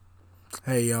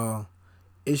Hey y'all,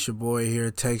 it's your boy here,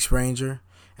 Tex Ranger,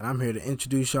 and I'm here to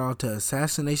introduce y'all to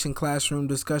Assassination Classroom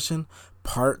Discussion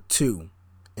Part 2.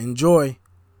 Enjoy!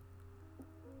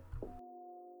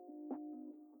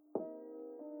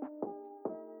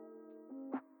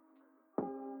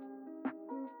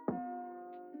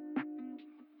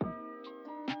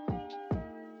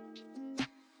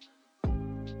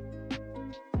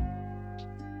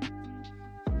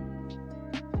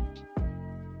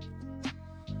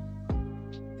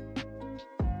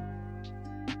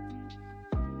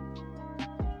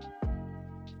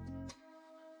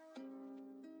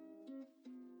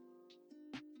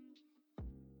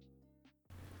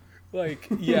 Like,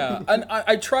 yeah, and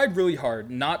I tried really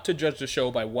hard not to judge the show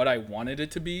by what I wanted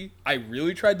it to be. I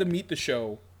really tried to meet the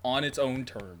show on its own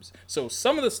terms. So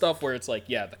some of the stuff where it's like,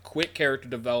 yeah, the quick character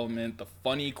development, the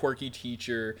funny, quirky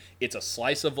teacher, it's a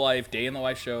slice of life, day in the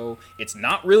life show. It's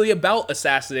not really about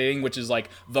assassinating, which is like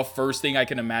the first thing I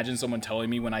can imagine someone telling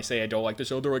me when I say I don't like the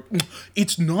show. They're like,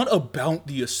 it's not about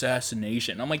the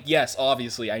assassination. I'm like, yes,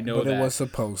 obviously, I know But that. it was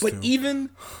supposed but to. even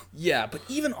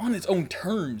on its own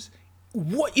terms,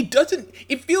 it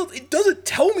doesn't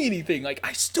tell me anything. Like,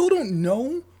 I still don't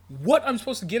know what I'm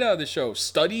supposed to get out of the show.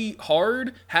 Study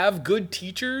hard, have good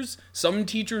teachers, some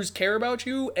teachers care about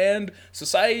you, and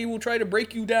society will try to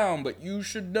break you down, but you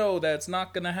should know that's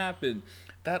not gonna happen.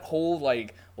 That whole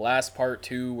like last part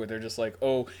too, where they're just like,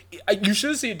 oh, you should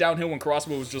have seen it downhill when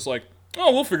Kurosama was just like,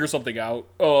 oh, we'll figure something out,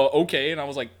 okay. And I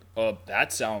was like,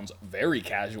 that sounds very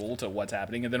casual to what's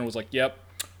happening. And then it was like, yep,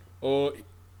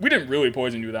 we didn't really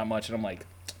poison you that much. And I'm like,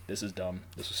 this is dumb.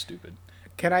 This is stupid.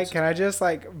 Can I just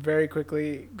like very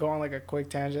quickly go on like a quick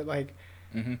tangent? Like,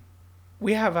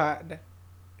 we have had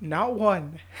not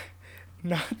one,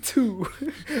 not two,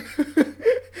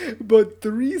 but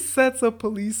three sets of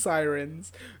police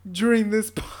sirens during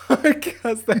this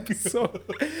podcast episode.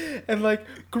 And like,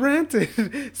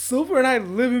 granted, Silver and I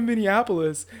live in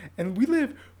Minneapolis, and we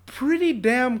live pretty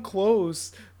damn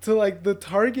close to like the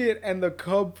Target and the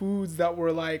Cub Foods that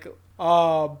were like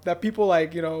that people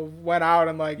like, you know, went out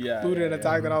and like looted and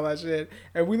attacked and all that shit.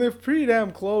 And we live pretty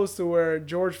damn close to where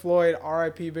George Floyd,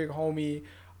 R.I.P. Big Homie,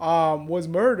 was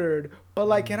murdered. But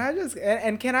like, can I just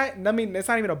and can I mean, it's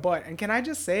not even a but. And can I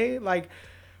just say, like,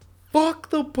 fuck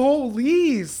the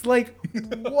police. Like,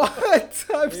 what?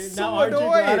 I'm so now, aren't you annoyed.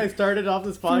 glad I started off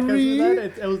this podcast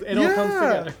with that? It all comes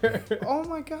together. Oh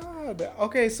my god.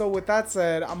 Okay, so with that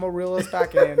said, I'm gonna reel us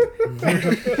back in.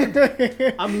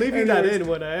 I'm leaving that in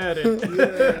when I add it.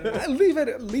 Yeah.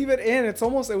 Leave it in. It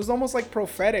was almost like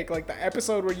prophetic, like the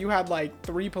episode where you had like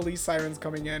 3 police sirens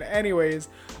coming in. Anyways,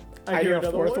 I hear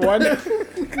a fourth one.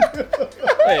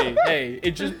 hey,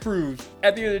 it just proves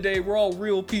at the end of the day we're all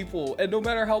real people, and no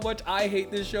matter how much I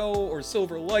hate this show or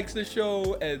Silver likes the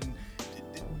show and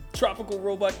Tropical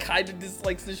Robot kind of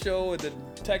dislikes the show, and then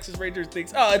Texas Ranger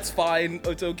thinks, oh, it's fine,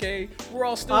 it's okay, we're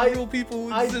all still real people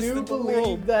who I exist do in the believe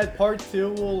world. that part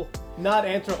 2 will not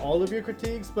answer all of your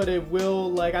critiques, but it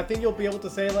will, like, I think you'll be able to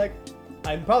say, like,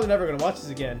 I'm probably never going to watch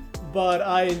this again, but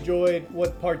I enjoyed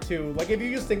what part 2, like, if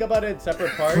you just think about it in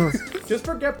separate parts, just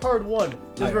forget part 1.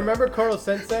 Just remember Koro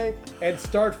Sensei and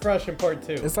start fresh in part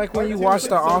 2. It's like when Part you 2 watch is The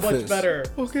so Office. much better.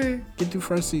 Okay. Get through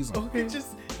first season. Okay. It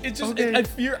just, Okay.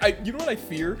 you know what I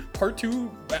fear? Part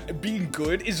 2 being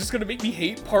good is just gonna make me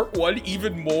hate part 1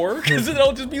 even more, because then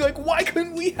I'll just be like, why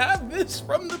couldn't we have this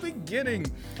from the beginning?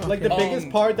 Like, the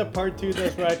biggest part that part 2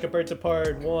 does right compared to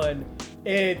part 1,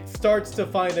 it starts to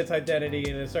find its identity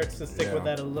and it starts to stick with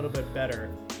that a little bit better.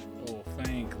 Oh,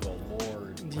 thank the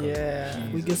Lord. Yeah.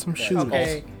 We get some shooters.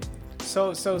 Okay.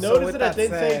 So Notice with that I that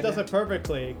didn't say it said, does it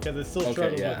perfectly because it's still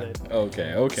struggling with it.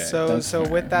 Okay. So That's fair.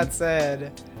 with that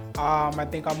said, I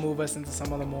think I'll move us into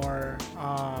some of the more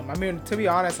I mean, to be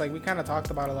honest, like, we kind of talked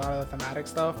about a lot of the thematic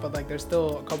stuff, but like there's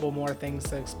still a couple more things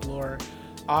to explore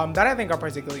that I think are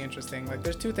particularly interesting. Like,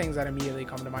 there's 2 things that immediately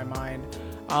come to my mind.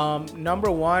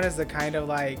 Number one is the kind of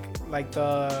like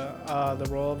the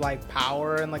role of like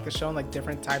power and like the show, and like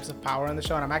different types of power in the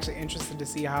show, and I'm actually interested to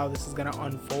see how this is gonna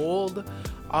unfold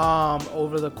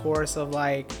over the course of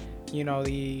like, you know,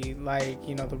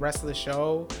 the rest of the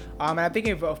show. And I think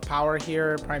of power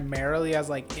here primarily as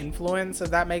like influence,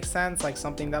 if that makes sense, like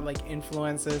something that like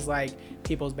influences like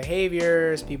people's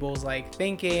behaviors, people's like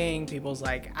thinking, people's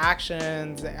like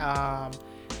actions,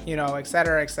 you know, et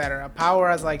cetera. Power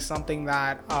as like something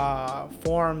that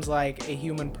forms like a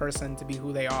human person to be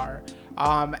who they are.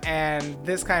 And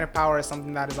this kind of power is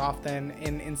something that is often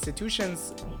in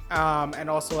institutions and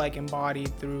also like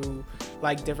embodied through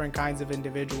like different kinds of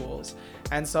individuals.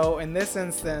 And so in this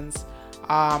instance,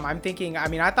 I'm thinking, I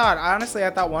mean, I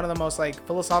thought one of the most, like,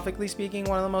 philosophically speaking,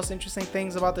 one of the most interesting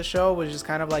things about the show was just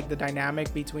kind of like the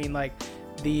dynamic between, like,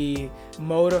 the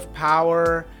mode of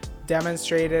power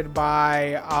demonstrated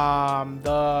by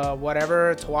the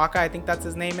whatever Tawaka, I think that's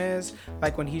his name is,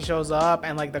 like when he shows up,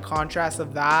 and like the contrast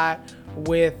of that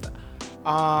with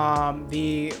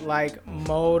the like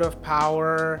mode of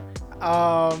power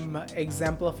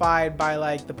exemplified by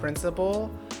like the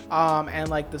principal and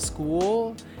like the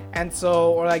school. And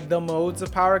so, or like the modes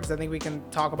of power, because I think we can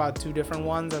talk about two different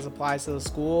ones as applies to the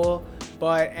school.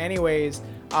 But anyways,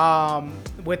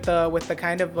 with the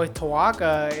kind of like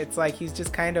Tawaka, it's like he's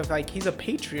just kind of like, he's a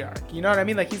patriarch, you know what I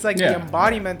mean? Like he's like the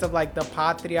embodiment of like the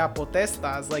patria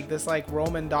potestas, like this like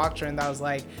Roman doctrine that was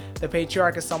like the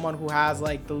patriarch is someone who has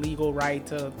like the legal right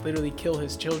to literally kill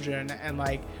his children and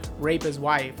like rape his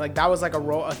wife. Like that was like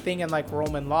a thing in like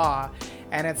Roman law.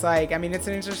 And it's like, I mean, it's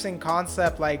an interesting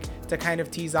concept like to kind of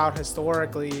tease out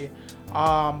historically.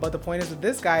 But the point is with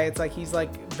this guy, it's like he's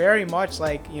like very much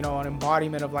like, you know, an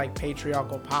embodiment of like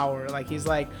patriarchal power. Like he's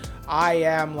like, I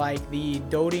am like the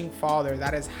doting father,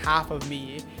 that is half of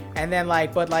me. And then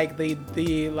like, but like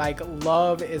the like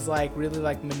love is like really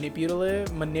like manipulative.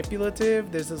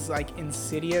 There's this like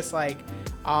insidious like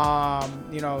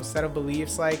you know, set of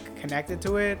beliefs like connected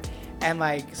to it, and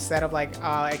like set of like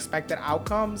expected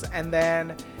outcomes. And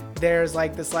then there's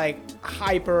like this like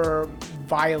hyper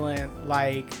violent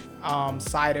like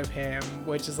side of him,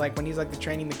 which is like when he's like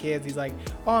training the kids, he's like,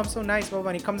 oh, I'm so nice, but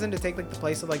when he comes in to take like the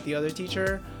place of like the other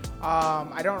teacher,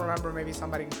 I don't remember, maybe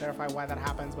somebody can clarify why that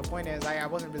happens, but point is I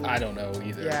wasn't really, I don't know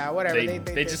either. Yeah, whatever.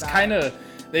 They just kind of,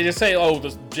 they just say, oh,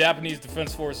 the Japanese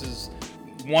Defense Forces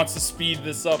wants to speed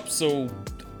this up, so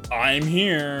I'm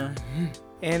here.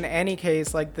 In any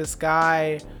case, like this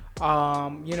guy,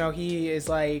 you know, he is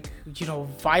like, you know,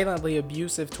 violently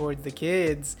abusive towards the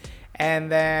kids.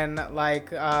 And then like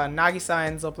Nagisa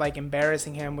ends up like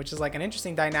embarrassing him, which is like an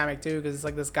interesting dynamic too, because it's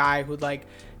like this guy who like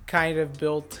kind of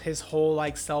built his whole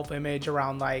like self-image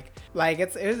around like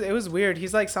it was weird.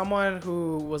 He's like someone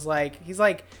who was like, he's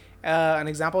like an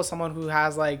example of someone who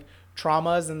has like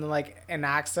traumas and then like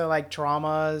enacts their like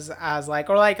traumas as like,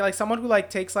 or like someone who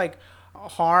like takes like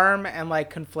harm and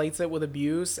like conflates it with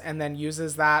abuse, and then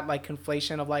uses that like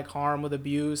conflation of like harm with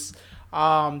abuse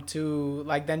to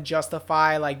like then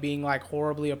justify like being like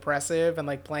horribly oppressive and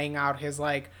like playing out his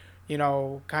like, you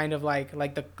know, kind of like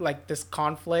the like this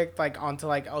conflict like onto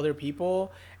like other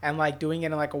people, and like doing it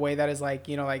in like a way that is like,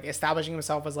 you know, like establishing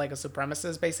himself as like a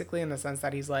supremacist basically, in the sense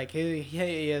that he's like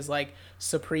he is like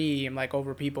supreme like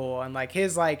over people, and like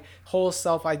his like whole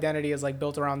self identity is like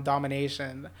built around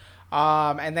domination.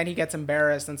 And then he gets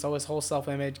embarrassed, and so his whole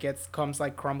self-image comes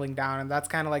like crumbling down, and that's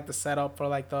kind of like the setup for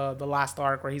like the last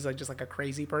arc, where he's like just like a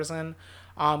crazy person,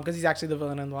 because he's actually the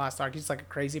villain in the last arc. He's like a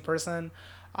crazy person,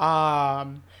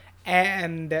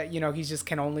 and you know, he's just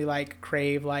can only like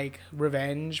crave like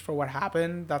revenge for what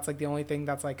happened. That's like the only thing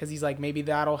that's like, because he's like, maybe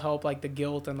that'll help like the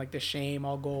guilt and like the shame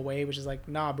all go away, which is like,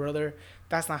 nah brother,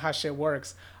 that's not how shit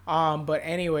works. But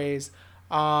anyways,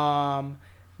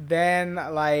 then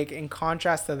like in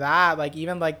contrast to that, like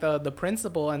even like the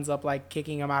principal ends up like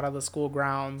kicking him out of the school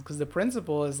grounds, because the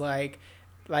principal is like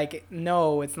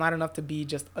no, it's not enough to be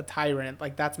just a tyrant,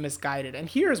 like that's misguided. And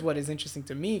here's what is interesting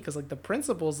to me, because like the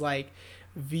principal's like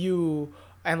view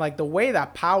and like the way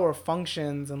that power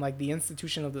functions and like the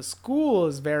institution of the school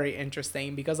is very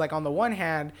interesting, because like on the one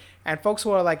hand, and folks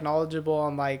who are like knowledgeable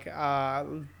on like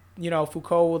you know,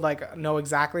 Foucault would like know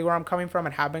exactly where I'm coming from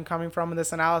and have been coming from in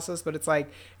this analysis. But it's like,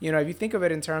 you know, if you think of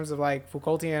it in terms of like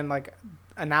Foucaultian like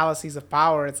analyses of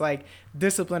power, it's like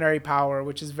disciplinary power,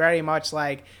 which is very much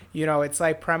like, you know, it's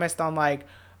like premised on like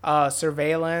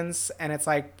surveillance, and it's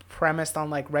like premised on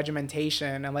like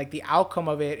regimentation, and like the outcome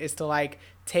of it is to like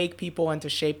take people and to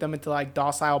shape them into like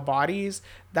docile bodies,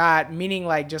 that meaning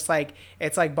like just like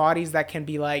it's like bodies that can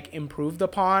be like improved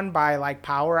upon by like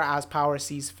power as power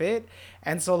sees fit.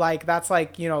 And so like that's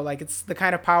like, you know, like it's the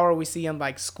kind of power we see in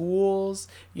like schools,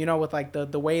 you know, with like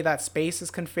the way that space is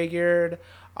configured,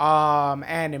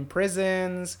 and in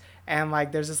prisons. And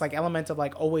like there's this like element of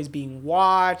like always being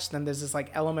watched, and there's this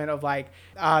like element of like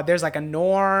there's like a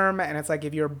norm, and it's like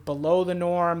if you're below the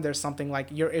norm, there's something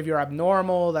like if you're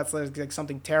abnormal, that's like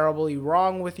something terribly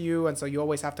wrong with you, and so you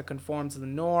always have to conform to the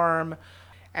norm.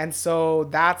 And so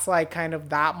that's like kind of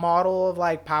that model of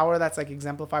like power that's like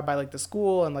exemplified by like the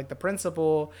school and like the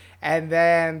principal. And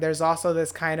then there's also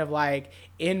this kind of like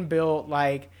inbuilt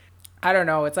like, I don't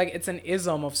know, it's like it's an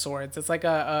ism of sorts. It's like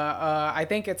I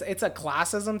think it's a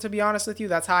classism, to be honest with you.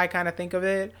 That's how I kind of think of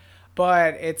it.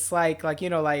 But it's like, you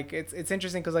know, like it's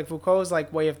interesting because like Foucault's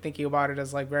like way of thinking about it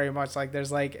is like very much like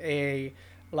there's like a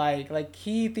like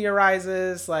he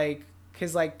theorizes like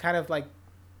his like kind of like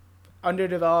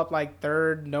underdeveloped like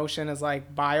third notion is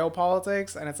like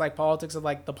biopolitics, and it's like politics of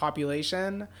like the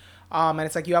population. And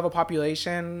it's like you have a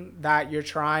population that you're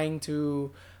trying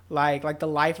to like the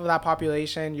life of that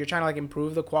population, you're trying to like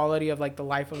improve the quality of like the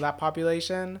life of that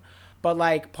population. But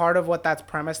like part of what that's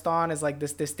premised on is like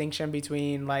this distinction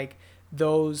between like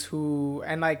those who,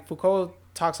 and like Foucault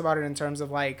talks about it in terms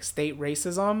of like state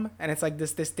racism, and it's like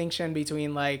this distinction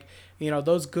between like, you know,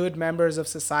 those good members of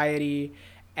society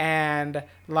and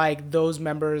like those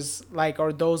members like,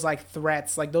 or those like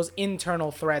threats, like those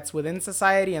internal threats within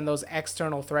society and those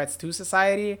external threats to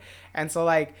society. And so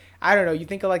like, I don't know, you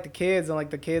think of like the kids, and like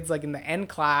the kids like in the N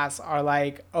class are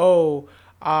like, oh,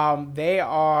 they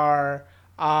are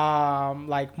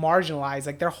like marginalized,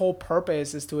 like their whole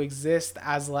purpose is to exist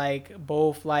as like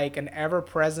both like an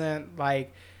ever-present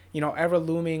like, you know, ever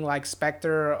looming like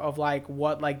specter of like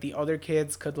what like the other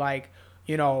kids could like,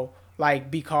 you know,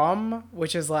 like become,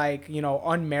 which is like, you know,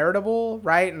 unmeritable,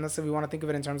 right? Unless if we want to think of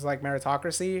it in terms of like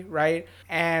meritocracy, right?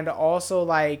 And also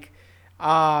like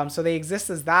so they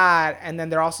exist as that, and then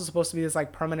they're also supposed to be this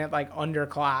like permanent like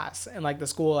underclass in like the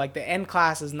school. Like the N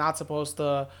class is not supposed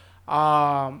to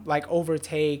like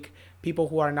overtake people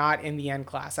who are not in the N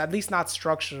class, at least not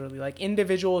structurally. Like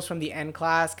individuals from the N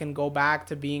class can go back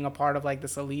to being a part of like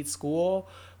this elite school,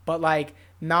 but like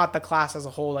not the class as a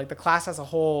whole. Like the class as a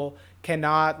whole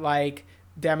cannot like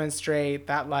demonstrate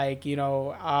that like, you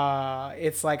know,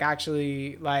 it's like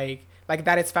actually like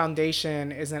that its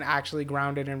foundation isn't actually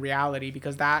grounded in reality,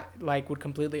 because that like would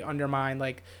completely undermine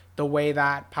like the way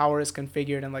that power is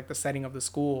configured in like the setting of the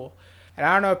school. And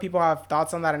I don't know if people have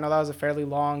thoughts on that. I know that was a fairly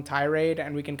long tirade,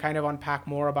 and we can kind of unpack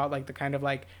more about like the kind of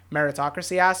like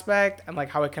meritocracy aspect and like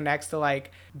how it connects to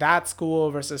like that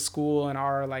school versus school in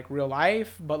our like real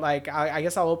life. But like, I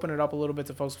guess I'll open it up a little bit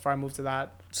to folks before I move to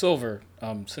that. Silver,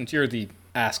 since you're the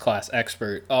ass class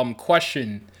expert,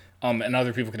 question, and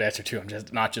other people could answer too. I'm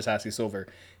just not just asking Silver.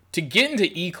 To get into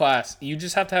E class, you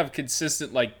just have to have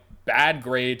consistent like bad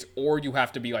grades, or you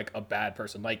have to be like a bad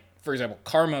person. Like, for example,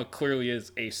 Karma clearly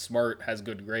is a smart, has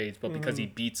good grades, but because he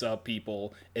beats up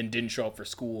people and didn't show up for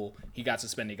school, he got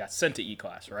suspended. He got sent to E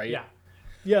class, right? Yeah.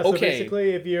 Yeah. So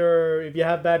basically, if you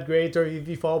have bad grades, or if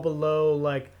you fall below,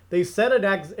 like they set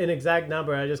an exact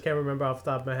number. I just can't remember off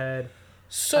the top of my head.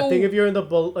 So I think if you're in the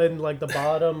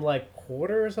bottom like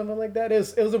quarter or something like that,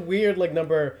 it was a weird like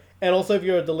number. And also, if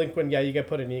you're a delinquent, yeah, you get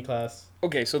put in E class.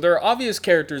 Okay, so there are obvious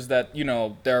characters that, you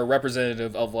know, they're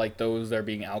representative of, like, those that are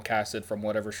being outcasted from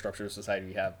whatever structure of society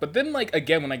we have. But then, like,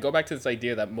 again, when I go back to this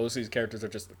idea that most of these characters are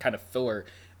just kind of filler,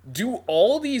 do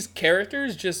all these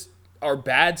characters just are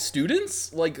bad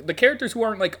students? Like, the characters who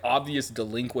aren't, like, obvious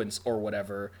delinquents or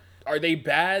whatever, are they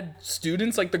bad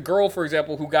students? Like, the girl, for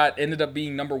example, who ended up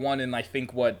being number one in, I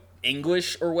think,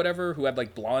 English or whatever, who had,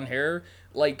 like, blonde hair?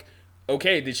 Like,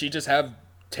 okay, did she just have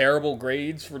terrible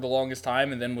grades for the longest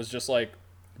time and then was just like,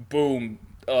 boom,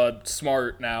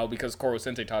 smart now because Koro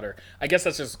Sensei taught her? I guess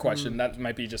that's just a question. That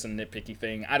might be just a nitpicky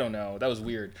thing. I don't know. That was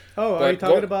weird. Oh, are you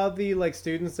talking about the like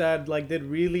students that like did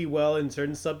really well in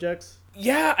certain subjects?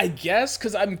 Yeah, I guess,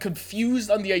 because I'm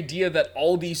confused on the idea that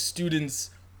all these students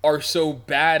are so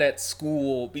bad at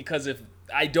school, because if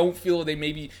I don't feel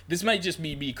this might just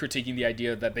be me critiquing the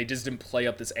idea that they just didn't play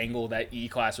up this angle that E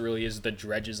class really is the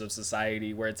dredges of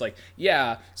society, where it's like,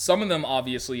 yeah, some of them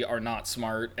obviously are not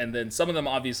smart, and then some of them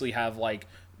obviously have like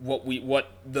what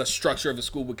the structure of the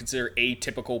school would consider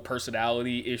atypical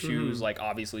personality issues, like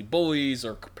obviously bullies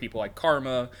or people like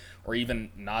Karma, or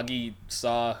even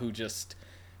Nagi-sa, who just,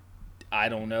 I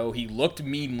don't know, he looked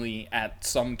meanly at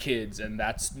some kids, and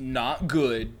that's not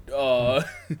good.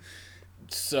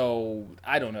 So,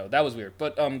 I don't know. That was weird.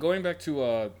 But going back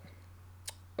to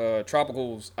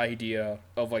Tropical's idea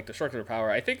of, like, the structure of power,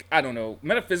 I think, I don't know,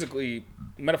 metaphorically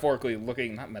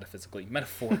looking at the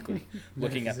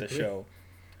show,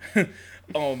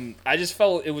 I just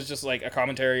felt it was just, like, a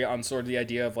commentary on sort of the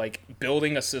idea of, like,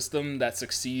 building a system that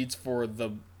succeeds for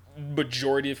the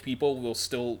majority of people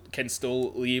can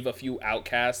still leave a few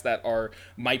outcasts that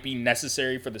might be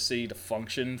necessary for the city to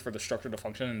function, for the structure to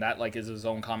function. And that like is his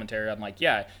own commentary on like,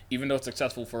 yeah, even though it's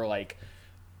successful for like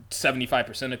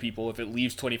 75% of people, if it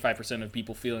leaves 25% of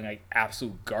people feeling like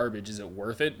absolute garbage, is it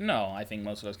worth it? No, I think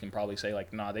most of us can probably say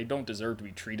like, nah, they don't deserve to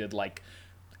be treated like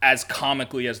as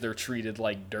comically as they're treated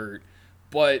like dirt.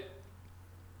 But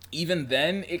even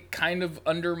then, it kind of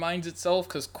undermines itself,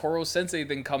 because Koro Sensei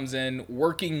then comes in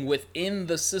working within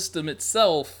the system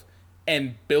itself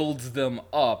and builds them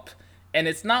up. And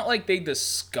it's not like they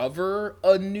discover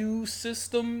a new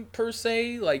system per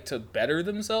se, like to better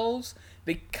themselves.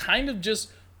 They kind of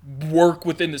just work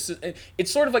within the system.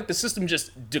 It's sort of like the system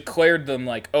just declared them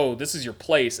like, oh, this is your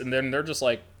place, and then they're just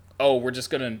like, oh, we're just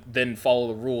gonna then follow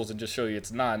the rules and just show you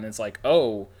it's not. And it's like,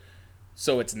 oh,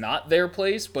 so it's not their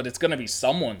place, but it's gonna be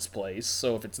someone's place.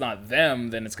 So if it's not them,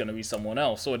 then it's gonna be someone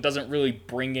else. So it doesn't really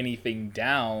bring anything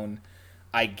down,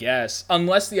 I guess,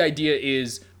 unless the idea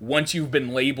is once you've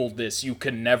been labeled this, you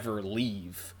can never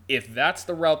leave. If that's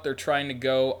the route they're trying to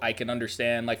go, I can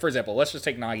understand. Like, for example, let's just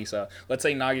take Nagisa. Let's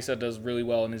say Nagisa does really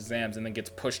well in his exams and then gets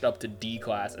pushed up to D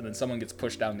class, and then someone gets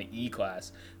pushed down to E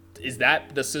class. Is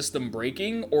that the system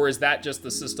breaking, or is that just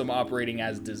the system operating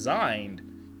as designed?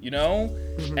 You know?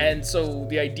 Mm-hmm. And so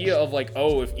the idea of like,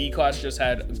 oh, if E class just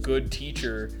had a good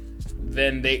teacher,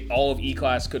 then all of E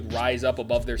class could rise up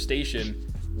above their station.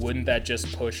 Wouldn't that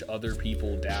just push other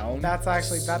people down? That's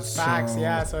facts.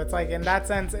 Yeah. So it's like in that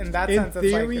sense, theory, it's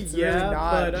like it's yeah, really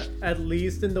not. but at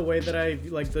least in the way that I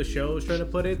like the show is trying to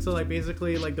put it. So like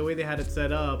basically like the way they had it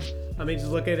set up. I mean,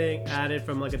 just looking at it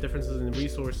from like a differences in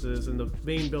resources in the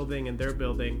main building and their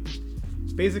building.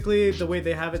 Basically, the way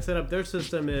they have it set up, their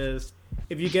system is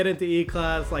if you get into E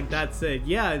class, like that's it.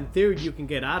 Yeah, in theory, you can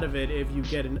get out of it if you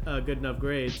get good enough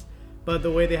grades. But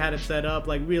the way they had it set up,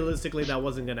 like realistically, that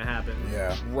wasn't gonna happen.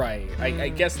 Yeah, right. I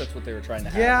guess that's what they were trying to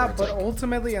have. Yeah, but like,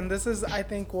 ultimately, and this is, I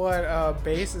think, what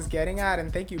Base is getting at,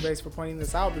 and thank you, Base, for pointing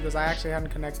this out, because I actually hadn't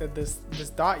connected this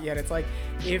dot yet. It's like,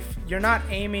 if you're not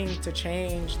aiming to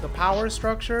change the power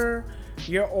structure,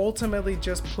 you're ultimately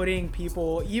just putting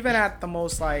people, even at the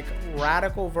most like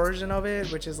radical version of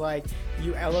it, which is like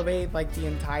you elevate like the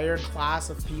entire class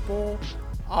of people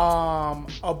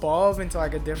above into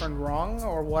like a different rung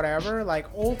or whatever. Like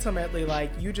ultimately,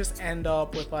 like you just end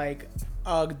up with like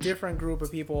a different group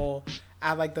of people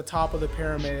at like the top of the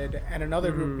pyramid and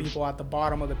another group of people at the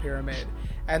bottom of the pyramid.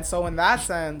 And so in that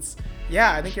sense,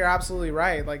 yeah, I think you're absolutely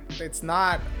right. Like it's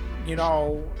not, you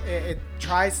know, it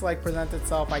tries to like present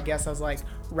itself, I guess, as like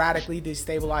radically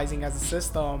destabilizing as a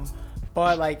system,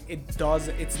 but like it's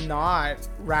not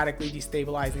radically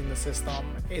destabilizing the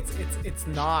system. It's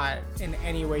not in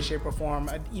any way, shape, or form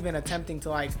even attempting to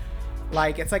like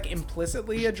it's like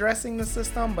implicitly addressing the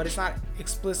system, but it's not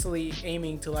explicitly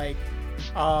aiming to like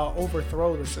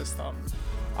overthrow the system,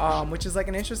 which is like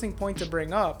an interesting point to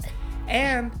bring up.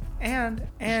 And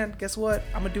guess what?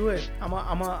 I'm gonna do it. I'm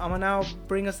gonna now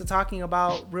bring us to talking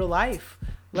about real life.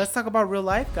 Let's talk about real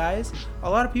life, guys. A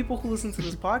lot of people who listen to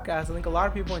this podcast, I think a lot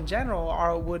of people in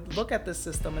general would look at this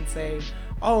system and say,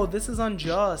 oh, this is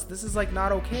unjust. This is like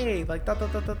not okay. Like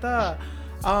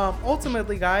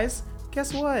ultimately, guys,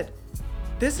 guess what?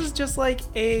 This is just like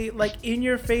a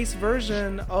in-your-face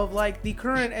version of like the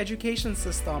current education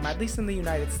system, at least in the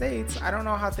United States. I don't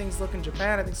know how things look in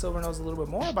Japan. I think Silver knows a little bit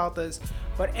more about this.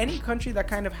 But any country that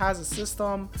kind of has a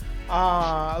system,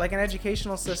 like an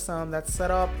educational system that's set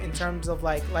up in terms of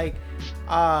that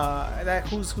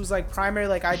whose like primary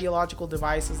like ideological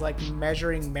device is like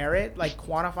measuring merit, like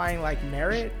quantifying like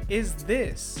merit, is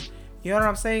this. You know what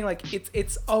I'm saying? Like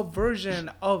it's a version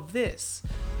of this.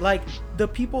 Like the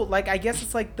people, like I guess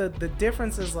it's like the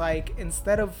difference is like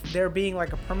instead of there being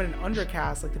like a permanent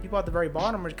undercast, like the people at the very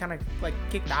bottom are kind of like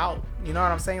kicked out. You know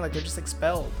what I'm saying? Like they're just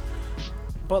expelled.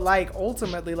 But like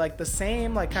ultimately, like the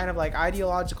same like kind of like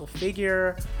ideological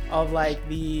figure of like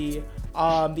the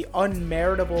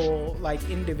unmeritable like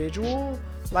individual,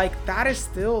 like that is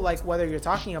still like whether you're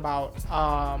talking about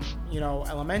you know,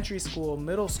 elementary school,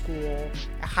 middle school,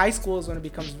 high school is when it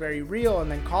becomes very real,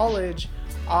 and then college,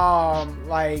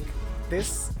 like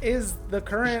this is the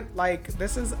current, like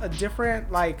this is a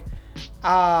different like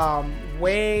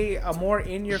way, a more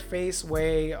in-your-face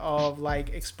way of like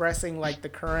expressing like the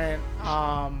current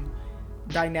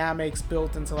dynamics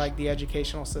built into like the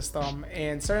educational system,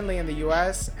 and certainly in the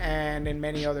US and in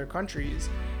many other countries.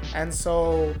 And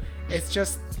so it's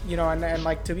just, you know, and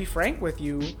like to be frank with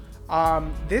you,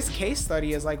 this case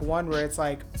study is like one where it's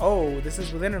like, oh, this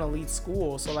is within an elite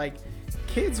school, so like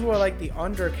kids who are like the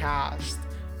undercast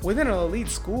within an elite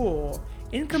school,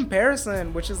 in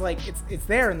comparison, which is like it's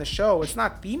there in the show, it's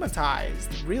not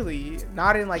thematized really,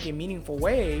 not in like a meaningful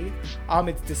way,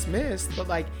 it's dismissed, but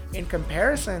like in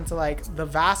comparison to like the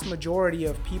vast majority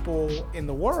of people in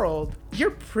the world,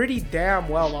 you're pretty damn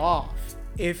well off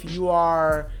if you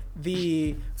are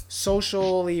the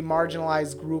socially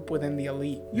marginalized group within the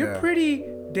elite. You're pretty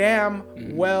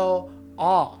damn well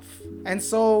off. And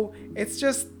so it's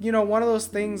just, you know, one of those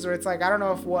things where it's like, I don't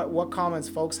know if what comments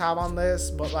folks have on this,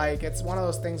 but like it's one of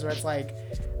those things where it's like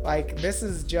this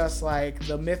is just like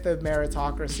the myth of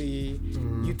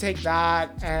meritocracy. You take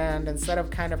that, and instead of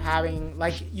kind of having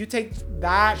like, you take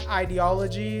that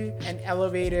ideology and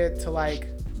elevate it to like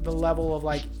the level of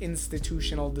like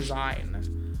institutional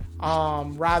design.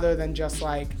 rather than just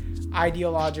like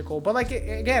ideological. But like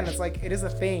again, it's like it is a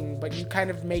thing, but you kind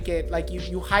of make it like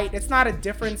you height. It's not a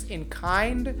difference in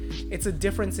kind, it's a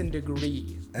difference in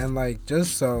degree. And like,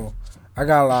 just so I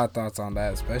got a lot of thoughts on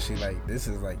that, especially like this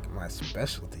is like my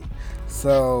specialty.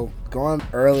 So going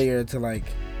earlier to like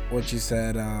what you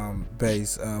said,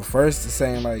 base, first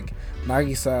saying like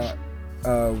Nagisa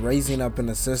raising up in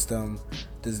the system,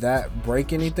 does that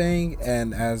break anything?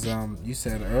 And as you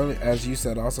said earlier, as you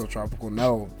said also, Tropical,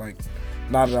 no, like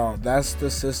not at all. That's the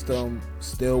system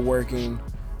still working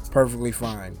perfectly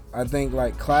fine. I think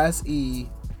like Class E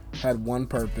had one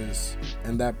purpose,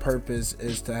 and that purpose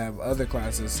is to have other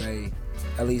classes say,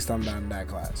 at least I'm not in that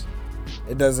class.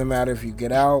 It doesn't matter if you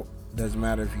get out, doesn't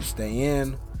matter if you stay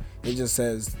in. It just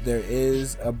says there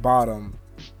is a bottom.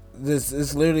 This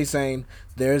is literally saying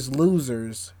there's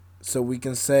losers, so we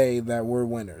can say that we're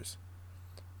winners.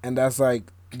 And that's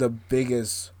like the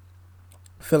biggest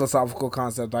philosophical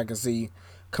concept I can see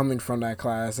coming from that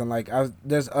class. And like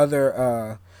there's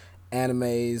other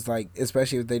animes, like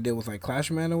especially if they deal with like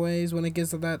Classroom animes when it gets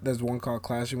to that. There's one called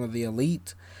Classroom of the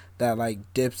Elite that like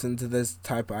dips into this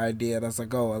type of idea that's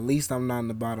like, oh, at least I'm not in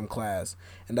the bottom class,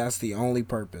 and that's the only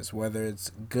purpose. Whether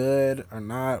it's good or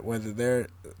not, whether they're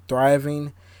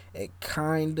thriving, it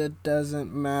kind of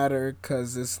doesn't matter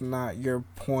because it's not your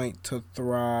point to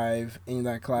thrive in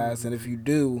that class. Mm-hmm. And if you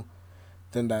do,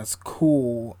 then that's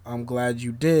cool. I'm glad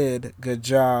you did. Good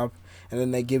job. And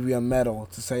then they give you a medal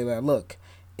to say that, look,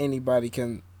 anybody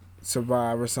can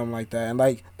survive or something like that. And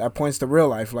like that points to real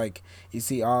life. Like you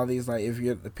see all these, like if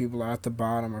you're the people are at the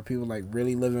bottom or people like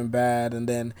really living bad, and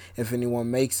then if anyone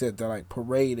makes it, they're like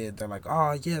paraded. They're like,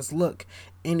 oh yes, look,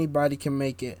 anybody can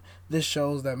make it. This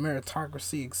shows that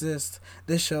meritocracy exists.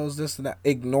 This shows this and that,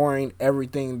 ignoring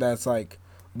everything that's like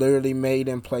literally made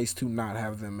in place to not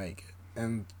have them make it.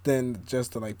 And then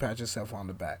just to like pat yourself on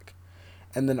the back.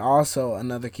 And then also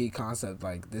another key concept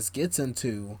like this gets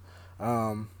into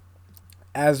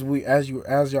as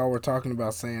y'all were talking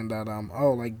about, saying that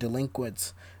like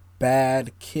delinquents,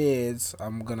 bad kids,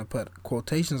 I'm gonna put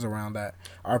quotations around that,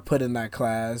 are put in that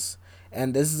class.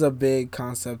 And this is a big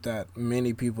concept that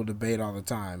many people debate all the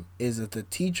time. Is it the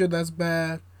teacher that's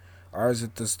bad, or is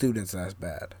it the students that's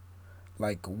bad?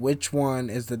 Like, which one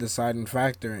is the deciding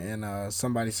factor in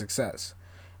somebody's success?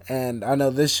 And I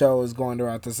know this show is going to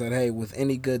route to say, hey, with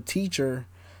any good teacher,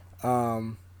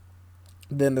 then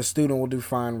the student will do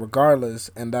fine regardless,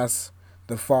 and that's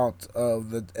the fault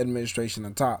of the administration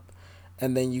on top.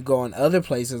 And then you go in other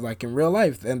places, like in real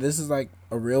life, and this is like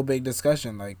a real big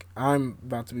discussion. Like, I'm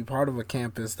about to be part of a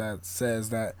campus that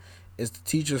says that it's the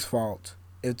teacher's fault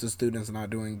if the student's not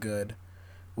doing good.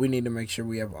 We need to make sure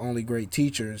we have only great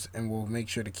teachers, and we'll make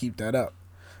sure to keep that up.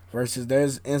 Versus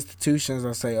there's institutions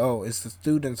that say, oh, it's the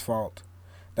student's fault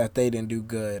that they didn't do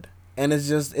good. And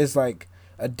it's like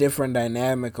a different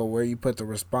dynamic of where you put the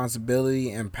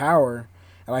responsibility and power.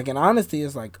 And like in honesty,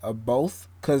 it's like a both.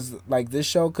 Because like this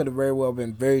show could have very well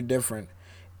been very different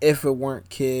if it weren't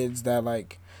kids that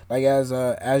like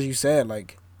as you said,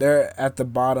 like they're at the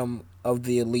bottom of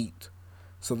the elite.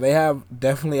 So they have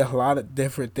definitely a lot of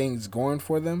different things going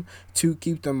for them to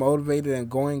keep them motivated and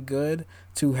going good,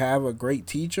 to have a great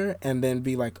teacher, and then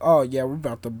be like, oh yeah, we're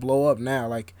about to blow up now.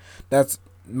 Like that's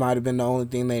might have been the only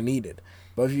thing they needed.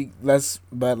 But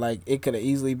but like it could have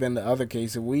easily been the other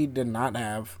case if we did not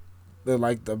have the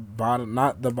bottom,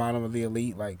 not the bottom of the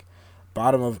elite, like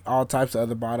bottom of all types of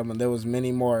other bottom, and there was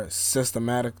many more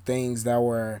systematic things that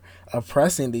were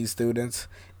oppressing these students.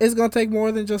 It's gonna take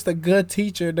more than just a good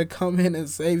teacher to come in and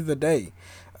save the day.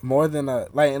 More than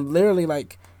and literally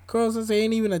like Carlos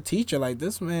ain't even a teacher. Like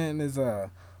this man is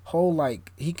a whole,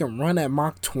 like he can run at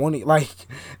Mach 20. Like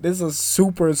this is a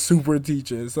super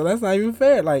teacher. So that's not even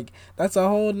fair. Like that's a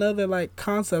whole nother like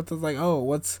concept of like, oh,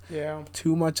 what's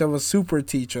too much of a super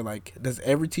teacher? Like does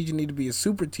every teacher need to be a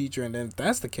super teacher? And then if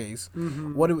that's the case,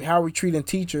 how are we treating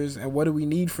teachers, and what do we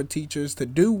need for teachers to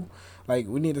do? Like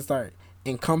we need to start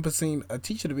encompassing a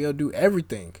teacher to be able to do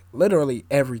everything, literally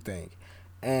everything.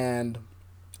 And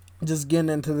just getting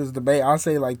into this debate, I'll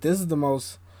say like this is the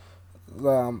most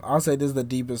I'll say this is the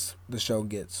deepest the show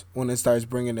gets when it starts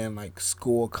bringing in like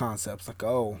school concepts. Like,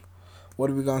 oh, what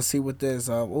are we gonna see with this?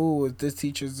 Oh, if this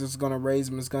teacher's just gonna raise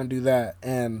them, it's gonna do that.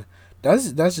 And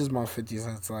that's just my 50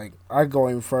 cents. Like I go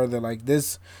even further. Like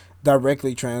this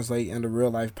directly translate into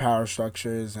real life power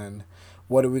structures and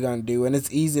what are we gonna do? And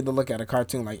it's easy to look at a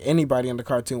cartoon. Like anybody in the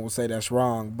cartoon will say that's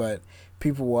wrong, but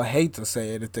people will hate to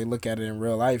say it if they look at it in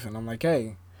real life. And I'm like,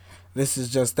 hey, this is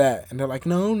just that. And they're like,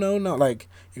 no. Like,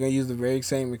 you're going to use the very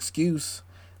same excuse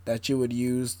that you would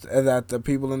use, that the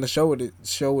people in the show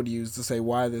would use to say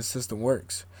why this system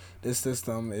works. This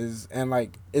system is, and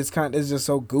like it's just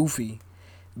so goofy,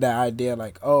 that idea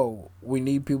like, oh, we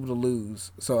need people to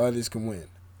lose so others can win,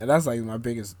 and that's like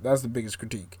that's the biggest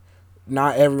critique.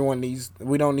 Not everyone needs.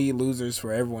 We don't need losers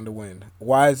for everyone to win.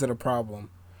 Why is it a problem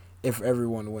if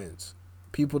everyone wins?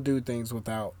 People do things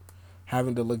without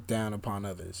having to look down upon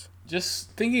others.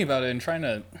 Just thinking about it and trying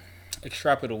to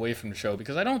extrapolate away from the show,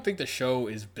 because I don't think the show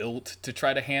is built to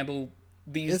try to handle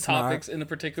these topics in a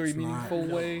particularly meaningful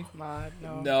way.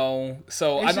 No.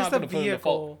 So it's I'm just not going to put it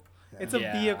in It's a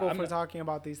vehicle for talking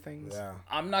about these things. Yeah.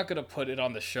 I'm not going to put it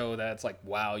on the show that's like,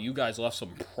 wow, you guys left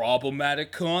some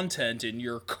problematic content in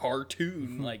your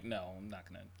cartoon. Like, no, I'm not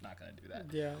going to do that.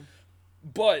 Yeah.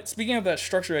 But speaking of that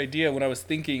structured idea, when I was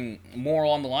thinking more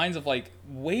along the lines of like,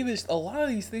 a lot of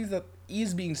these things that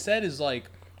is being said is like,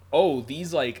 oh,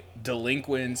 these like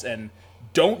delinquents and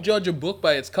don't judge a book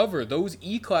by its cover. Those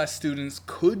E-class students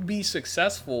could be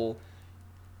successful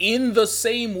in the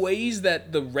same ways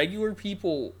that the regular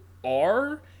people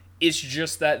are. It's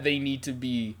just that they need to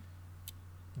be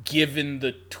given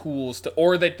the tools to,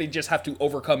 or that they just have to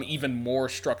overcome even more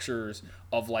structures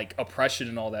of like oppression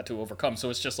and all that to overcome. So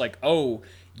it's just like, oh,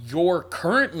 you're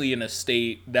currently in a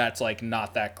state that's like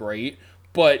not that great,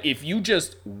 but if you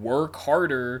just work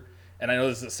harder, and I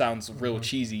know this sounds real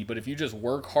cheesy, but if you just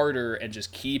work harder and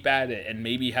just keep at it and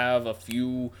maybe have a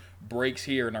few breaks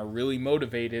here and are really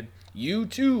motivated, you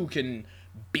too can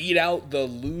beat out the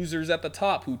losers at the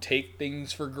top who take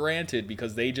things for granted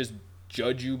because they just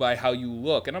judge you by how you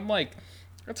look. And I'm like,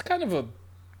 that's kind of a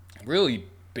really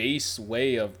base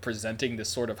way of presenting this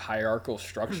sort of hierarchical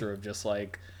structure of just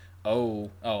like, oh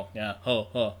yeah,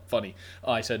 funny.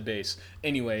 Oh, I said base.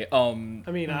 Anyway, I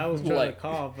mean, I was trying to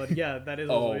cough, but yeah, that is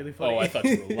also really funny. Oh, I thought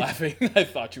you were laughing. I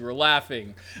thought you were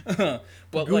laughing. But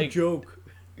good like, joke.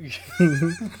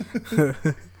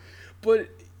 But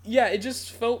yeah, it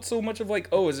just felt so much of like,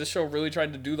 oh, is this show really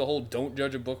trying to do the whole don't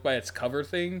judge a book by its cover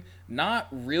thing? Not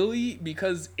really,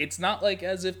 because it's not like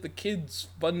as if the kids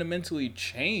fundamentally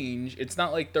change. It's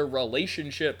not like their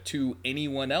relationship to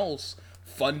anyone else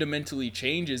fundamentally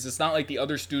changes. It's not like the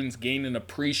other students gain an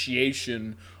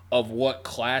appreciation of what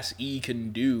Class E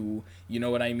can do. You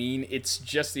know what I mean? It's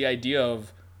just the idea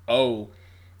of, oh,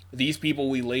 these people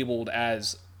we labeled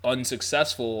as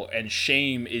unsuccessful, and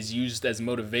shame is used as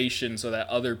motivation so that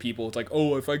other people, it's like,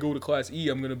 oh, if I go to Class E,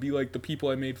 I'm going to be like the people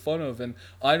I made fun of, and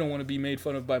I don't want to be made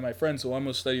fun of by my friends, so I'm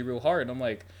going to study real hard. And I'm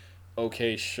like,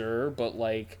 okay, sure, but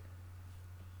like,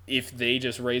 if they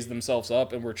just raised themselves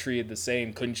up and were treated the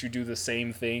same, couldn't you do the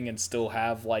same thing and still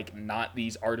have like not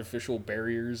these artificial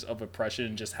barriers of oppression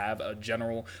and just have a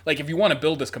general, like, if you want to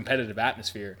build this competitive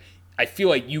atmosphere, I feel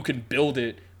like you can build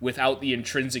it without the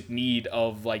intrinsic need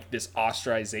of like this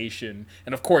ostracization.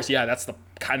 And of course, yeah, that's the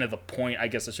kind of the point I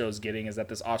guess the show is getting, is that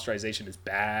this ostracization is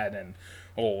bad, and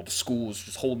oh, the school is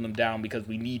just holding them down because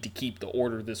we need to keep the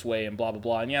order this way and blah blah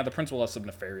blah. And yeah, the principal has some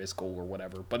nefarious goal or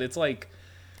whatever, but it's like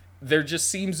there just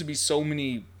seems to be so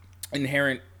many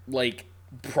inherent like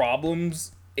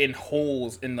problems and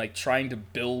holes in like trying to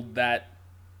build that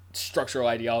structural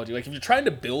ideology. Like if you're trying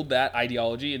to build that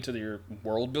ideology into your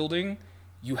world building,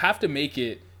 you have to make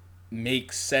it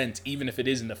make sense, even if it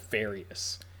is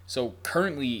nefarious. So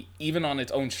currently, even on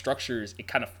its own structures, it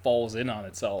kind of falls in on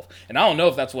itself. And I don't know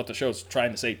if that's what the show's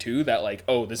trying to say too, that like,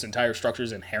 oh, this entire structure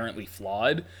is inherently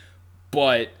flawed,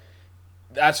 but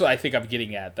that's what I think I'm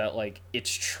getting at, that like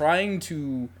it's trying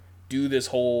to do this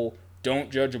whole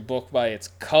don't judge a book by its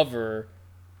cover,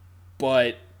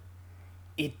 but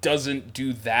it doesn't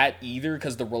do that either,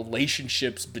 because the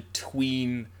relationships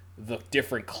between the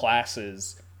different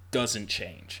classes doesn't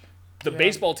change. The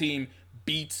baseball team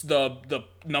beats the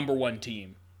number one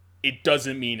team. It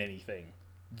doesn't mean anything.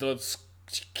 The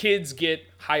kids get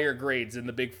higher grades in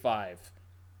the Big Five.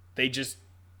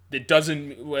 It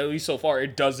doesn't, well, at least so far,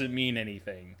 it doesn't mean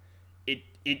anything.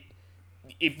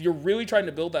 If you're really trying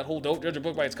to build that whole don't judge a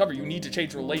book by its cover, you need to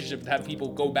change the relationship and have people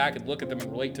go back and look at them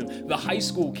and relate to the high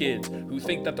school kids who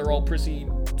think that they're all prissy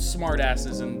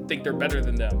smartasses and think they're better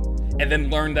than them, and then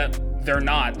learn that they're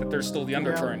not, that they're still the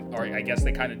undercurrent, or I guess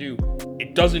they kind of do.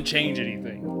 It doesn't change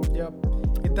anything. Yep.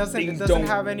 It doesn't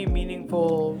have any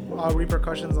meaningful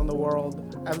repercussions on the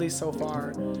world, at least so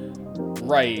far.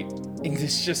 Right.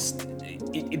 It's just,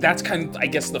 that's kind of, I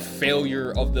guess, the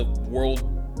failure of the world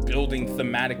building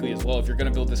thematically as well. If you're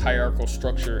going to build this hierarchical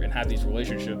structure and have these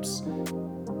relationships,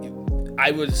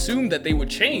 I would assume that they would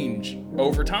change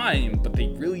over time, but they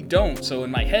really don't. So in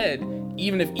my head,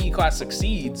 even if E-class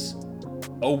succeeds,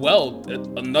 oh well,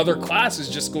 another class is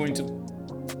just going to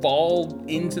fall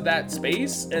into that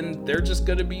space and they're just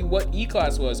gonna be what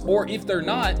E-class was. Or if they're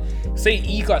not, say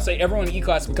E-class, say everyone in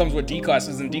E-class becomes what D-class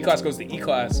is and D-class goes to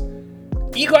E-class.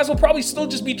 E-class will probably still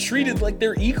just be treated like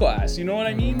they're E-class, you know what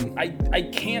I mean? I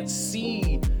can't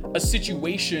see a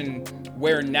situation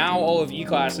where now all of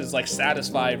E-class is like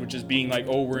satisfied with just being like,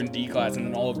 oh, we're in D-class, and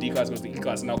then all of D-class goes to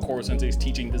E-class, and now Koro Sensei is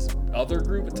teaching this other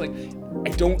group. It's like, I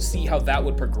don't see how that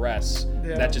would progress.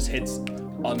 Yeah. That just hits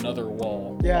another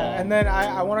wall. Yeah, and then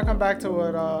I want to come back to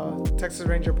what Texas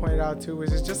Ranger pointed out too,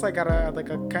 which is just like at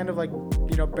a kind of like,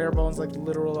 you know, bare bones like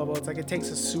literal level. It's like it takes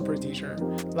a super teacher.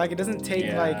 Like it doesn't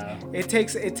take like it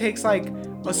takes like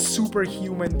a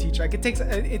superhuman teacher. Like it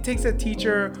takes a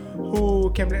teacher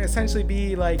who can essentially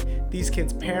be like these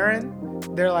kids'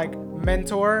 parent, their like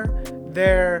mentor,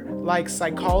 their like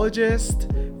psychologist.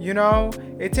 You know,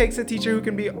 it takes a teacher who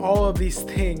can be all of these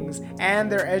things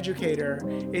and their educator.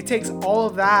 It takes all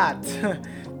of that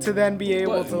to then be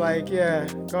able to like, yeah,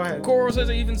 go ahead. Koro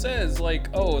Sensei even says like,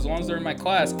 oh, as long as they're in my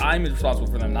class, I'm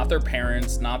responsible for them, not their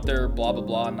parents, not their blah blah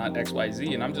blah, not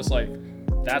XYZ. And I'm just like,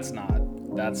 that's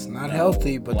not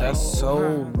healthy, but like, that's so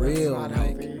real. Not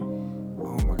Like, healthy.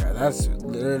 oh my god, that's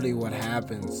literally what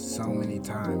happens so many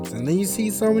times. And then you see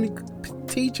so many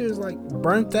teachers like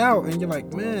burnt out, and you're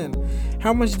like, man,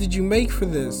 how much did you make for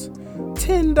this?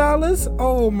 $10?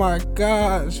 Oh my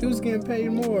gosh, who's getting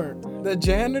paid more? The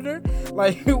janitor?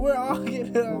 Like, we're all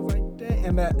getting. I was like,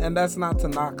 dang. And that's not to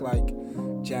knock like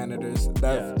janitors.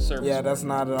 That's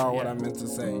not at all what I meant to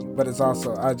say. But it's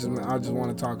also I just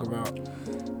want to talk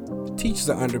about teachers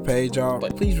are underpaid, y'all.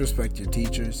 But please respect your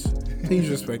teachers. Please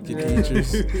respect your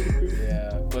teachers.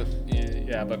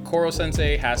 But Koro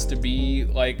Sensei has to be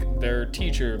like their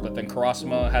teacher, but then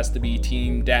Karasuma has to be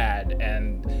team dad,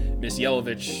 and Miss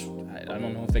Yelovich, I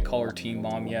don't know if they call her team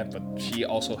mom yet, but she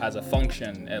also has a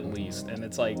function at least. And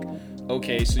it's like,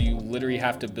 okay, so you literally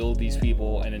have to build these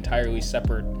people an entirely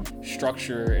separate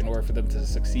structure in order for them to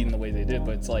succeed in the way they did.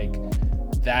 But it's like,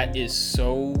 that is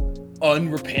so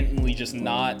unrepentantly just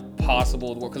not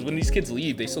possible to work, because when these kids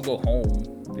leave, they still go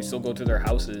home, they still go to their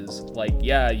houses. Like,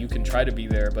 yeah, you can try to be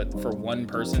there, but for one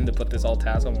person to put this all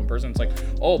task on one person, it's like,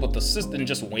 oh, but the system,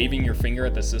 just waving your finger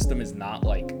at the system is not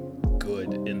like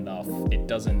good enough. It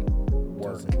doesn't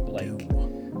work like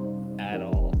at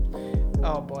all.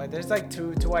 Oh boy, there's like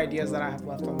two ideas that I have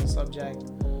left on the subject.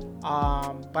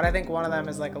 But I think one of them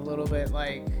is like a little bit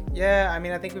like, yeah, I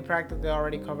mean, I think we practically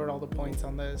already covered all the points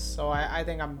on this, so I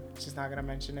think I'm just not gonna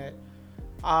mention it.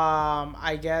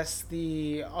 I guess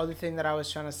the other thing that I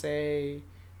was trying to say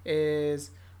is,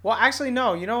 well, actually,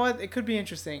 no, you know what? It could be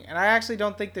interesting. And I actually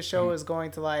don't think the show is going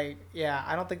to I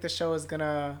don't think the show is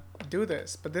gonna do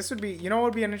this. But this would be, you know what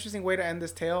would be an interesting way to end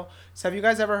this tale? So have you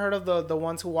guys ever heard of the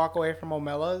ones who walk away from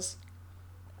Omelas?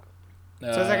 So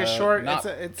it's like a short,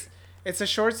 it's a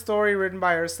short story written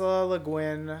by Ursula Le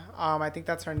Guin. I think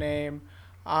that's her name.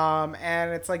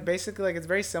 And it's like basically like, it's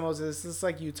very similar to this. This is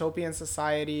like utopian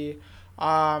society.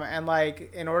 And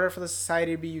like in order for the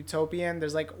society to be utopian,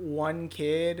 there's like one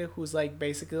kid who's like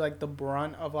basically like the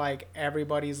brunt of like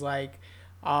everybody's like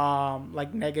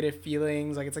negative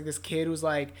feelings. Like it's like this kid who's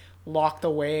like locked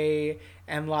away,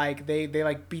 and like they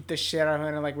like beat the shit out of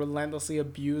him and like relentlessly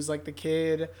abuse like the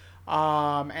kid.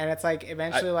 And it's like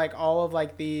eventually like all of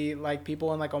like the like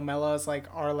people in like Omelas like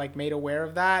are like made aware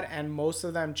of that, and most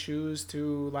of them choose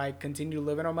to like continue to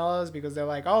live in Omelas because they're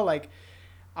like, oh, like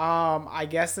I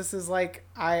guess this is like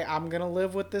I'm gonna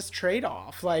live with this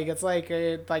trade-off. Like it's like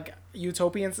a like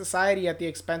utopian society at the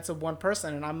expense of one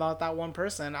person, and I'm not that one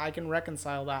person. I can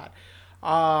reconcile that.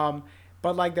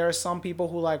 But like there are some people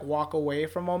who like walk away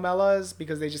from Omelas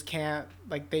because they just can't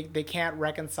like they can't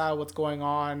reconcile what's going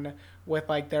on with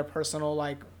like their personal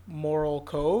like moral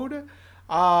code.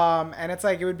 And it's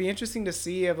like it would be interesting to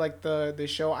see if like the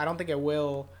show, I don't think it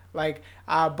will, like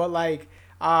but like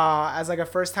as like a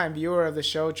first time viewer of the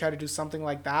show, try to do something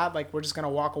like that. Like we're just gonna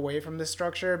walk away from this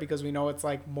structure because we know it's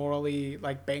like morally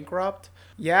like bankrupt.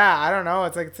 Yeah, I don't know.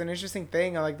 It's like it's an interesting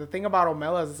thing. Like the thing about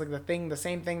Omelas, it's like the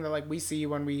same thing that like we see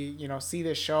when we see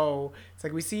this show. It's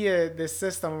like we see this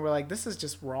system and we're like, this is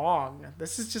just wrong.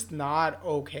 This is just not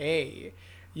okay.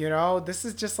 This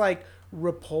is just like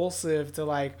repulsive to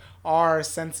like our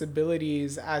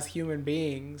sensibilities as human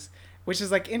beings, which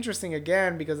is like interesting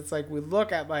again because it's like we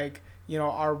look at like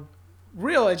our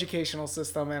real educational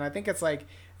system, and I think it's like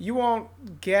you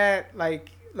won't get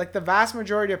like the vast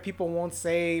majority of people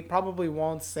probably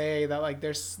won't say that like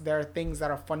there are things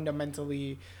that are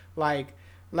fundamentally like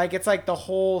it's like the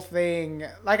whole thing,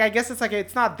 like I guess it's like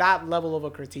it's not that level of a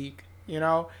critique.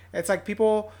 It's like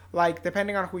people like,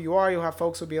 depending on who you are, you'll have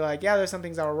folks who'll be like, yeah, there's some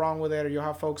things that are wrong with it, or you'll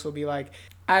have folks who'll be like,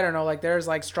 I don't know, like there's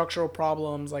like structural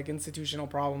problems, like institutional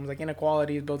problems, like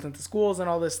inequality built into schools and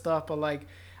all this stuff. But like,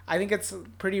 I think it's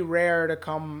pretty rare to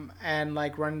come and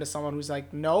like run into someone who's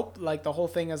like, nope, like the whole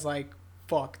thing is like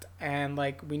fucked, and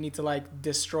like we need to like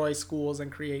destroy schools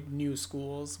and create new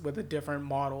schools with a different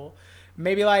model.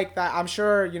 Maybe like that. I'm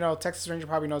sure Texas Ranger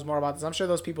probably knows more about this. I'm sure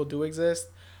those people do exist.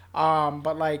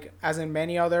 But like as in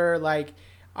many other like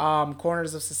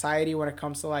corners of society, when it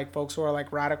comes to like folks who are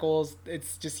like radicals,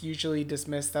 it's just usually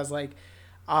dismissed as like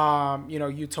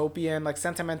utopian, like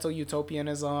sentimental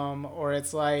utopianism, or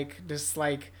it's like just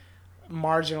like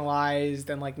marginalized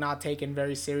and like not taken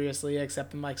very seriously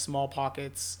except in like small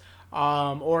pockets,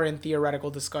 or in theoretical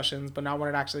discussions, but not when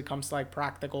it actually comes to like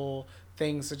practical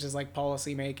things such as like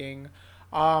policy making.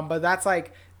 But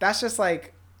that's just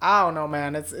like, I don't know,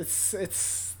 man. It's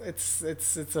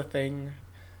a thing.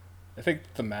 I think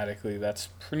thematically, that's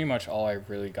pretty much all I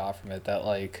really got from it. That,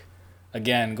 like,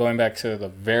 again, going back to the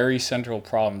very central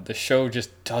problem, the show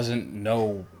just doesn't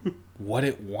know what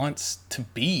it wants to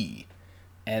be.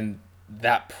 And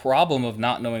that problem of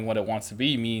not knowing what it wants to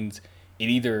be means it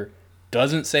either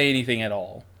doesn't say anything at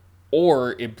all,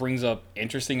 or it brings up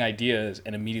interesting ideas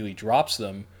and immediately drops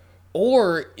them,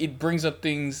 or it brings up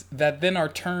things that then are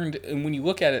turned, and when you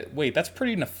look at it, wait, that's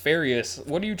pretty nefarious.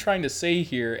 What are you trying to say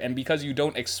here? And because you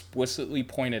don't explicitly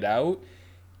point it out,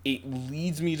 it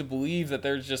leads me to believe that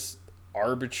there's just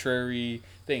arbitrary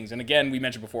things. And again, we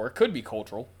mentioned before, it could be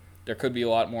cultural. There could be a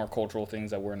lot more cultural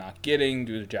things that we're not getting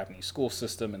due to the Japanese school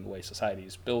system and the way society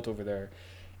is built over there.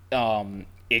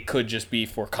 It could just be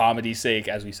for comedy's sake,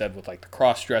 as we said with like the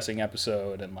cross-dressing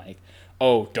episode, and like,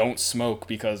 oh, don't smoke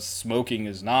because smoking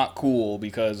is not cool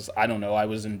because, I don't know, I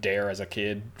was in Dare as a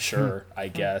kid. Sure, I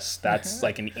guess. That's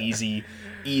like an easy.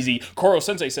 Koro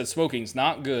Sensei said smoking's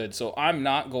not good, so I'm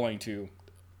not going to.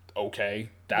 Okay,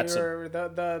 that's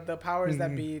the powers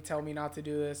that be tell me not to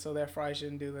do this, so therefore I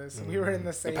shouldn't do this. We were in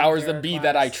the same. The powers Dare that be class.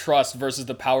 that I trust versus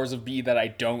the powers of be that I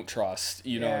don't trust.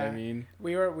 You know what I mean?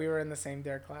 We were in the same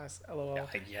Dare class. LOL.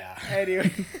 Yeah.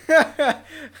 Anyway.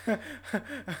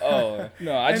 Oh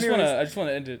no! I just want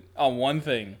to end it on one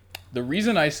thing. The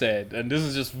reason I said, and this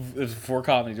is just for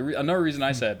comedy, another reason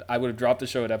I said I would have dropped the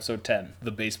show at episode 10,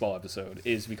 the baseball episode,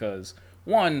 is because,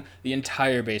 one, the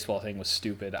entire baseball thing was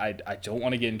stupid. I don't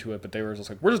want to get into it, but they were just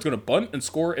like, we're just going to bunt and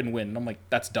score and win. And I'm like,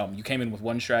 that's dumb. You came in with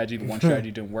one strategy. The one strategy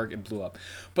didn't work. It blew up.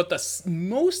 But the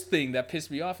most thing that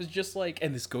pissed me off is just like,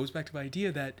 and this goes back to my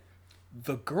idea that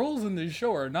the girls in this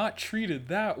show are not treated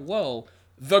that well.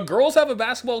 The girls have a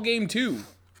basketball game too.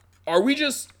 Are we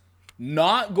just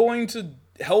not going to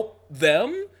help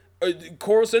them?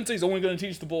 Koro Sensei's only going to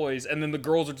teach the boys, and then the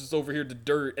girls are just over here to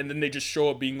dirt, and then they just show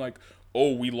up being like,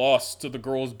 oh, we lost to the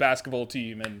girls' basketball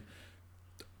team, and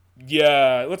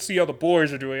yeah, let's see how the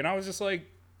boys are doing. And I was just like,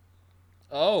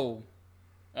 oh.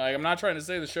 Like, I'm not trying to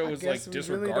say the show was like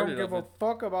disregarded. We really don't give a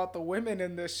fuck about the women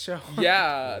in this show.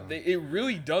 Yeah, it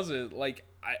really doesn't. Like,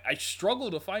 I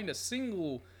struggle to find a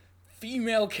single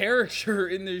female character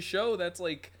in this show that's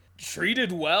like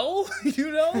treated well,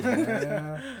 you know?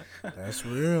 Yeah, that's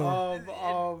real.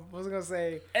 What was I gonna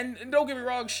say? And don't get me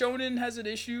wrong, shonen has an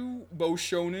issue. Most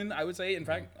shonen, I would say, in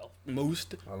fact,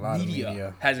 most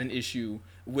media has an issue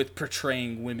with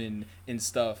portraying women and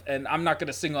stuff. And I'm not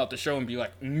gonna single out the show and be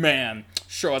like, man,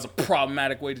 show has a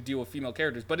problematic way to deal with female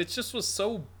characters. But it just was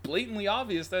so blatantly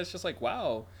obvious that it's just like,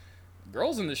 wow,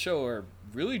 girls in the show are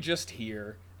really just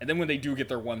here. And then when they do get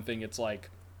their one thing, it's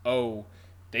like, oh,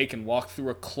 they can walk through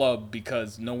a club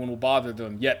because no one will bother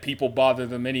them, yet people bother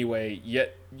them anyway,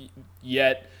 yet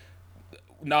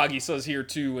Nagisa's here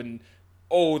too, and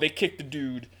oh, they kicked the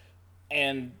dude,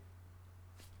 and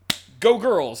go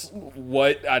girls.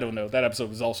 What? I don't know. That episode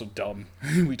was also dumb.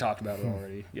 We talked about it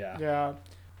already. Yeah. Yeah.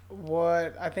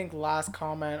 What I think last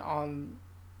comment on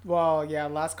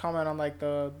like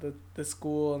the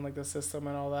school and like the system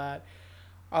and all that.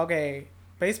 Okay,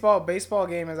 baseball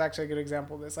game is actually a good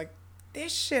example of this. Like,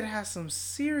 this shit has some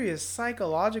serious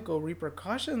psychological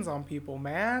repercussions on people,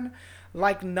 man.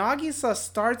 Like, Nagisa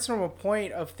starts from a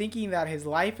point of thinking that his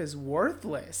life is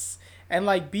worthless and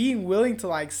like being willing to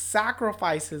like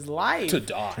sacrifice his life to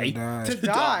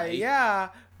die. Yeah.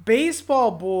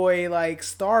 Baseball boy, like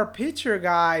star pitcher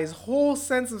guy's whole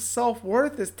sense of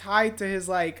self-worth is tied to his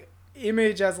like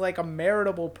image as like a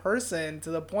meritable person, to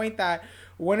the point that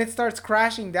when it starts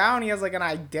crashing down, he has like an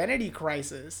identity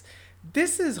crisis.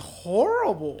 This is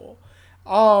horrible.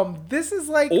 This is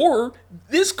like, or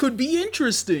this could be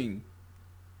interesting.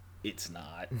 It's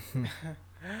not.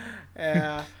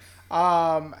 Yeah.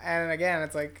 And again,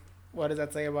 it's like, what does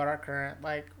that say about our current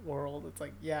like world? It's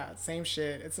like, yeah, same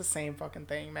shit. It's the same fucking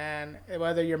thing, man.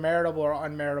 Whether you're meritable or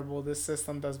unmeritable, this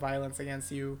system does violence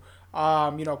against you.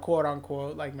 Quote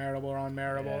unquote, like meritable or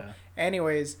unmeritable. Yeah.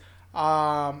 Anyways,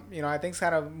 I think it's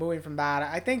kind of moving from that.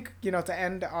 I think, to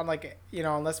end on like,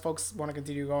 unless folks want to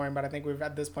continue going, but I think we've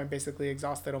at this point basically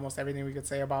exhausted almost everything we could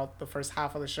say about the first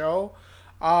half of the show.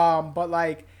 But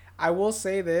like, I will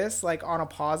say this, like on a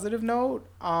positive note,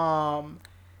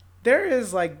 there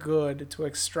is like good to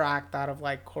extract out of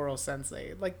like Koro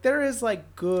Sensei. Like there is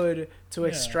like good to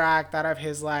extract out of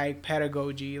his like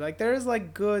pedagogy. Like there is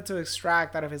like good to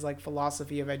extract out of his like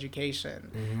philosophy of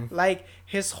education. Mm-hmm. Like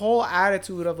his whole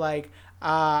attitude of like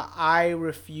I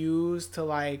refuse to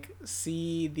like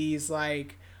see these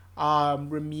like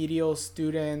remedial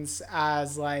students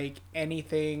as like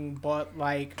anything but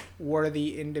like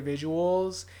worthy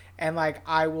individuals, and like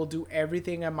I will do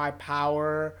everything in my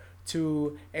power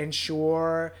to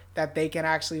ensure that they can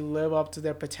actually live up to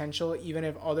their potential, even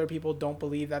if other people don't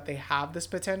believe that they have this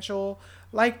potential.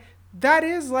 Like that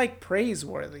is like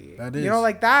praiseworthy. That is.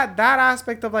 Like that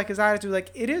aspect of like his attitude, like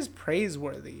it is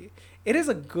praiseworthy. It is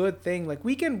a good thing. Like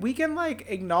we can like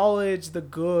acknowledge the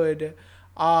good,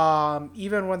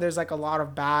 even when there's like a lot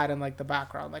of bad in like the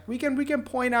background. Like we can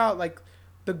point out like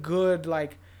the good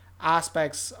like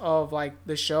aspects of like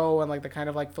the show and like the kind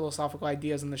of like philosophical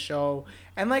ideas in the show.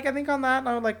 And like I think on that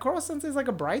note, like Koro Sensei is like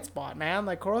a bright spot, man.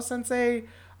 Like Koro Sensei,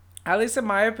 at least in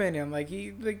my opinion, like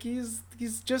he's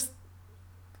just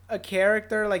a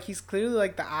character. Like he's clearly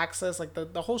like the axis, like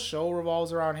the whole show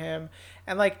revolves around him.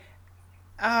 And like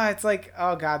it's like,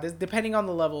 oh god, this, depending on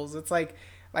the levels, it's like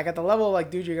at the level of like,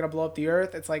 dude, you're gonna blow up the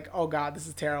earth, it's like, oh god, this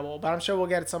is terrible. But I'm sure we'll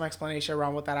get some explanation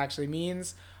around what that actually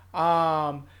means.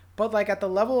 But like at the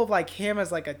level of like him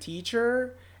as like a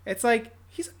teacher, it's like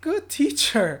he's a good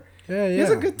teacher. Yeah.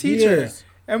 He's a good teacher.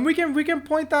 And we can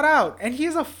point that out. And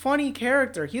he's a funny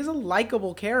character. He's a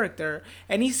likable character.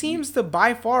 And he seems to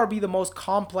by far be the most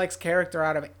complex character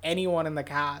out of anyone in the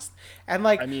cast. And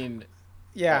like, I mean,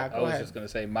 yeah, I go was ahead. just gonna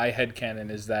say my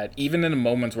headcanon is that even in the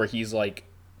moments where he's like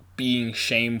being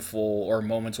shameful, or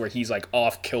moments where he's like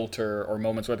off kilter, or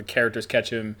moments where the characters catch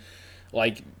him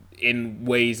like in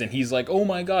ways and he's like, oh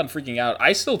my god, I'm freaking out,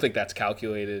 I still think that's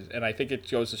calculated. And I think it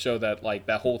goes to show that like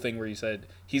that whole thing where you said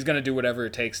he's going to do whatever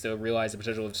it takes to realize the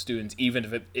potential of students, even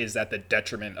if it is at the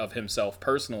detriment of himself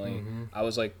personally. Mm-hmm. I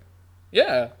was like,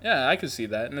 yeah, I can see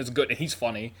that. And it's good. And he's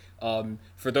funny.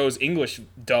 For those English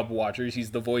dub watchers, he's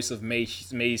the voice of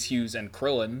Maze Hughes and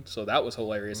Krillin, so that was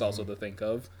hilarious also to think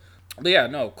of. But yeah,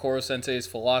 no, Koro Sensei's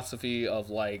philosophy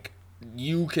of like,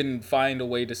 you can find a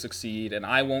way to succeed and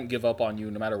I won't give up on you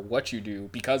no matter what you do,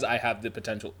 because I have the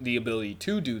potential, the ability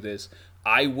to do this.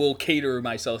 I will cater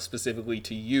myself specifically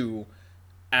to you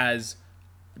as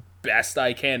best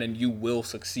I can, and you will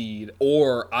succeed,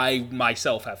 or I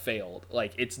myself have failed.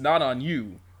 Like, it's not on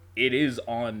you, it is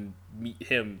on me,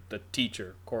 him, the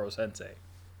teacher, Koro Sensei.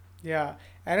 Yeah,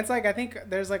 and it's like, I think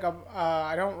there's like a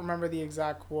I don't remember the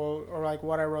exact quote or like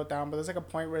what I wrote down, but there's like a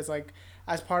point where it's like,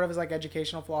 as part of his like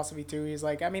educational philosophy too, he's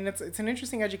like, I mean, it's an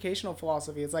interesting educational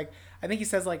philosophy. It's like, I think he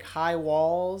says like high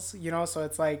walls, so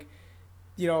it's like,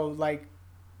 like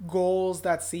goals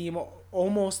that seem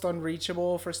almost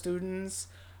unreachable for students,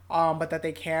 but that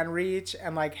they can reach,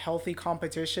 and like healthy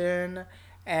competition,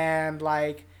 and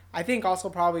like I think also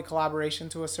probably collaboration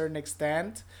to a certain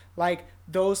extent. Like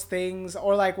those things,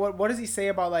 or like what does he say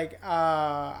about like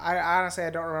I honestly, I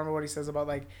don't remember what he says about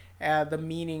like the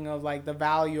meaning of like the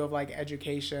value of like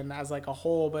education as like a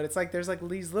whole, but it's like there's like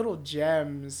these little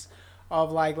gems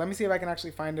of like, let me see if I can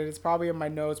actually find it. It's probably in my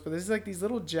notes, but this is like these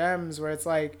little gems where it's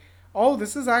like, oh,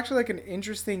 this is actually like an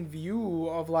interesting view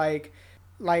of like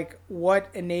what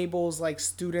enables like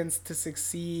students to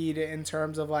succeed in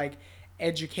terms of like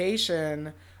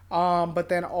education, but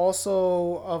then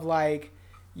also of like,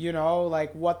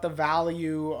 like what the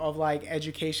value of like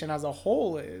education as a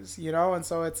whole is, and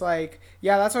so it's like,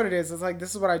 yeah, that's what it is. It's like,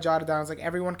 this is what I jotted down. It's like,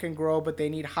 everyone can grow, but they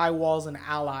need high walls and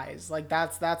allies. Like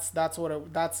that's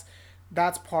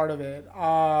part of it.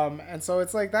 And so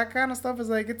it's like that kind of stuff is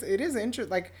like, it is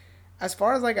interesting. Like as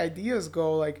far as like ideas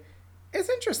go, like it's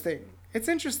interesting. It's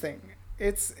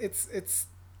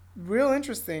real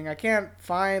interesting. I can't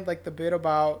find like the bit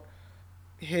about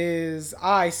his,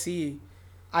 I see.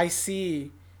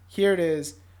 Here it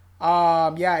is.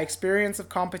 Experience of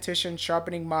competition,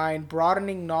 sharpening mind,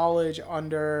 broadening knowledge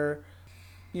under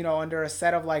a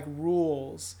set of like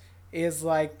rules is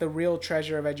like the real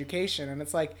treasure of education. And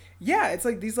it's like, yeah, it's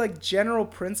like these like general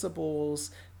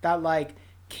principles that like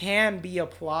can be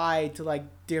applied to like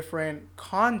different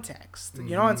contexts,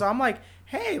 and so I'm like,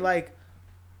 hey, like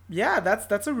yeah,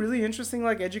 that's a really interesting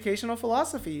like educational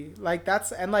philosophy. Like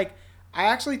that's and like I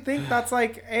actually think that's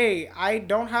like, hey, I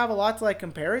don't have a lot to like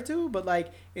compare it to, but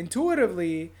like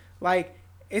intuitively, like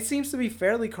it seems to be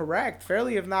fairly correct,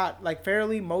 fairly if not like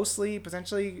fairly mostly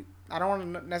potentially. I don't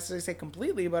want to necessarily say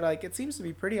completely, but like it seems to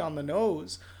be pretty on the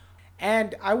nose.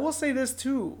 And I will say this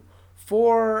too.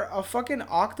 For a fucking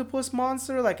octopus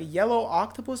monster, like a yellow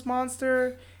octopus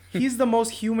monster, he's the most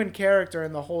human character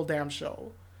in the whole damn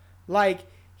show. Like,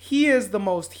 he is the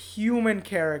most human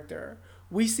character.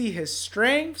 We see his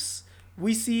strengths.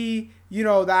 We see,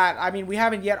 that, I mean, we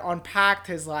haven't yet unpacked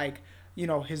his, like,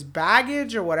 his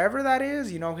baggage or whatever that is,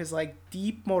 his, like,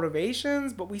 deep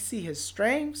motivations, but we see his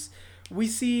strengths. We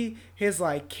see his,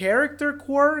 like, character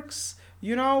quirks.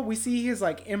 We see his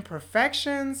like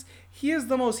imperfections. He is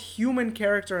the most human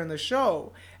character in the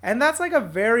show. And that's like a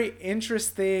very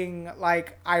interesting,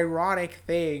 like ironic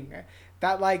thing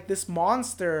that like this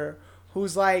monster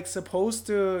who's like supposed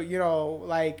to,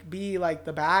 like be like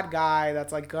the bad guy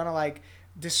that's like gonna like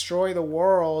destroy the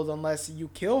world unless you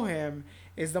kill him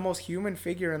is the most human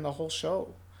figure in the whole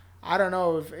show. I don't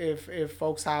know if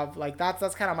folks have like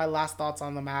that's kind of my last thoughts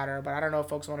on the matter, but I don't know if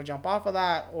folks want to jump off of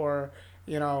that or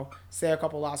say a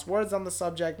couple last words on the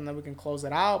subject and then we can close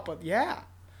it out. But yeah,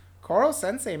 Koro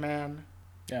Sensei, man.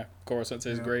 Yeah, Koro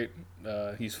Sensei is great.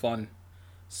 He's fun.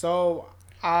 So,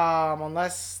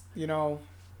 unless,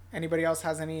 anybody else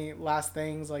has any last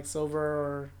things like Silver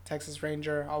or Texas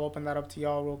Ranger, I'll open that up to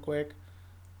y'all real quick.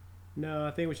 No,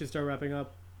 I think we should start wrapping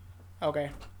up. Okay.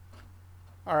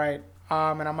 All right.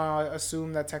 And I'm going to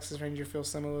assume that Texas Ranger feels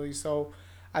similarly. So,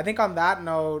 I think on that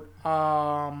note,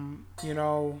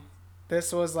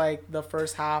 this was like the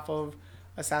first half of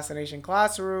Assassination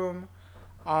Classroom.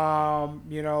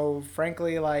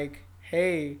 Frankly, like,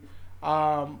 hey,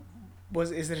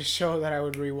 is it a show that I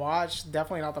would rewatch?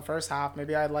 Definitely not the first half.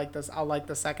 Maybe I'll like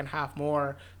the second half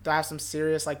more. Do I have some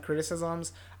serious like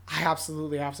criticisms? I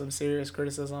absolutely have some serious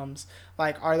criticisms.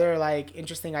 Like, are there like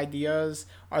interesting ideas?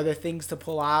 Are there things to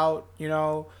pull out?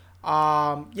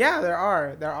 Yeah, there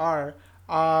are.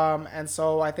 And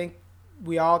so I think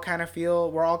we're all kind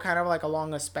of like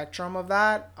along a spectrum of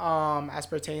that, as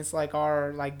pertains to like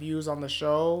our like views on the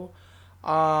show.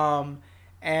 And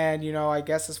I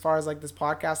guess as far as like this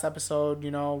podcast episode,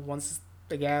 once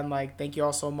again, like thank you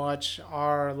all so much,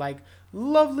 our like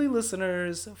lovely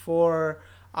listeners, for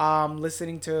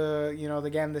listening to,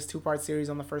 again, this 2-part series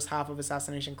on the first half of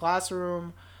Assassination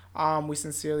Classroom. We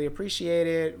sincerely appreciate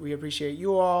it. We appreciate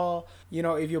you all.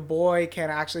 If your boy can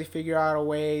actually figure out a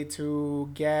way to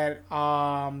get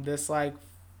this like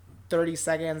 30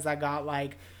 seconds that got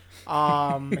like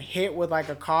hit with like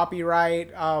a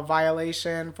copyright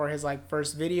violation for his like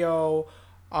first video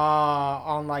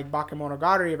on like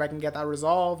Bakemonogatari, if I can get that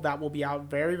resolved, that will be out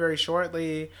very, very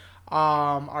shortly.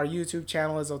 Our YouTube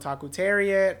channel is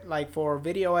Otakutariat, like for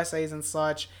video essays and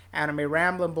such. Anime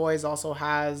Ramblin' Boys also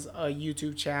has a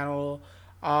YouTube channel.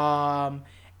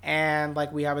 And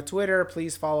like we have a Twitter.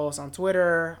 Please follow us on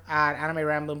Twitter at Anime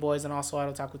Ramblin' Boys and also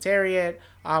at Otakutariat.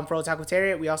 For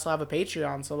Otakutariat, we also have a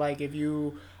Patreon. So like if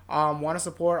you want to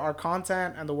support our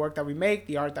content and the work that we make,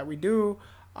 the art that we do,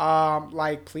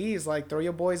 like please like throw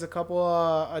your boys a couple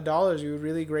of dollars. We would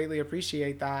really greatly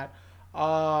appreciate that.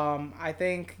 I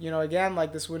think, again,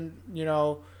 like this wouldn't,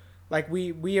 like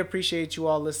we appreciate you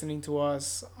all listening to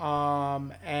us.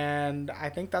 And I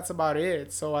think that's about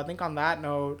it. So I think on that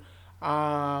note,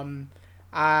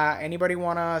 anybody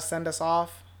want to send us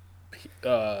off?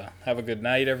 Have a good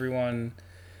night, everyone.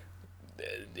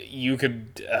 You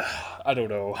could, I don't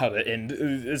know how to end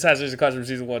Assassination Classroom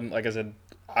Season 1. Like I said,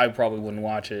 I probably wouldn't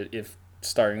watch it if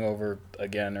starting over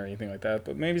again or anything like that.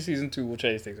 But maybe Season 2 will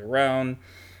change things around.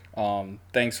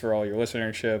 Thanks for all your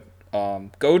listenership.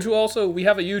 We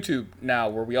have a YouTube now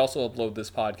where we also upload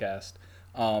this podcast.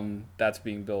 That's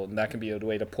being built, and that can be a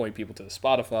way to point people to the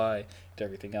Spotify, to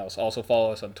everything else. Also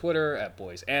follow us on Twitter at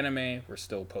Boys Anime. We're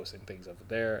still posting things over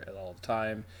there all the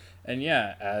time. And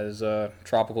yeah, as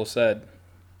Tropical said,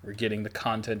 we're getting the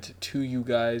content to you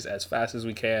guys as fast as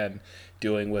we can,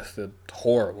 dealing with the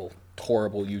horrible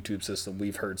YouTube system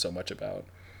we've heard so much about.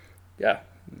 Yeah.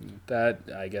 That,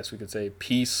 I guess we could say,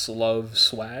 peace, love,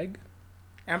 swag,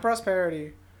 and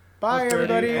prosperity. Bye,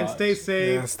 everybody. And stay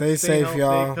safe. Yeah, stay safe, healthy.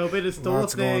 y'all. COVID is still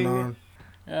Lots a thing. going on.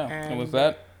 Yeah, and with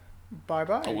that,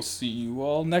 bye-bye. I will see you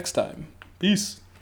all next time. Peace.